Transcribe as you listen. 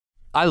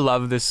I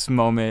love this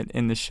moment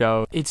in the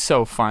show. It's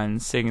so fun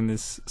singing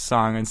this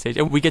song on stage.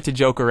 And we get to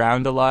joke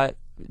around a lot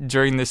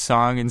during this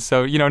song. And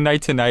so, you know,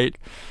 night to night,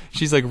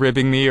 she's like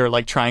ribbing me or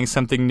like trying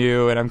something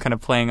new, and I'm kind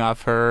of playing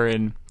off her.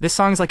 And this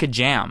song's like a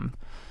jam.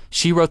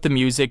 She wrote the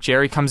music,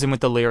 Gerry comes in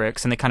with the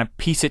lyrics, and they kind of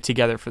piece it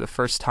together for the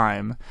first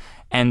time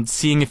and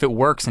seeing if it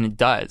works, and it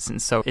does.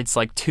 And so it's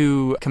like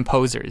two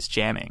composers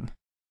jamming.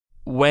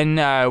 When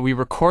we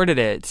recorded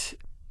it,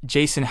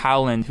 Jason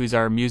Howland, who's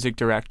our music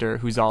director,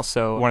 who's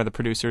also one of the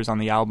producers on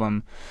the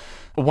album,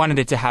 wanted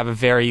it to have a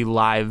very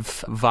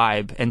live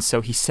vibe. And so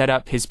he set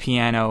up his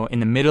piano in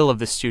the middle of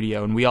the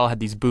studio, and we all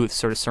had these booths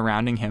sort of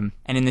surrounding him.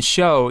 And in the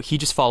show, he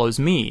just follows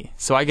me.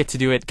 So I get to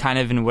do it kind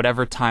of in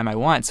whatever time I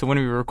want. So when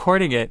we were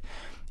recording it,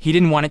 he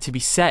didn't want it to be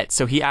set.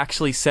 So he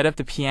actually set up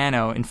the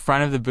piano in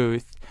front of the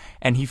booth,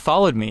 and he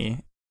followed me.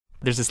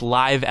 There's this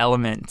live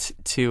element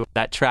to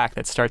that track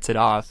that starts it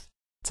off.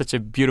 Such a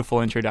beautiful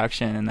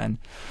introduction,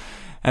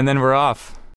 and then we're off.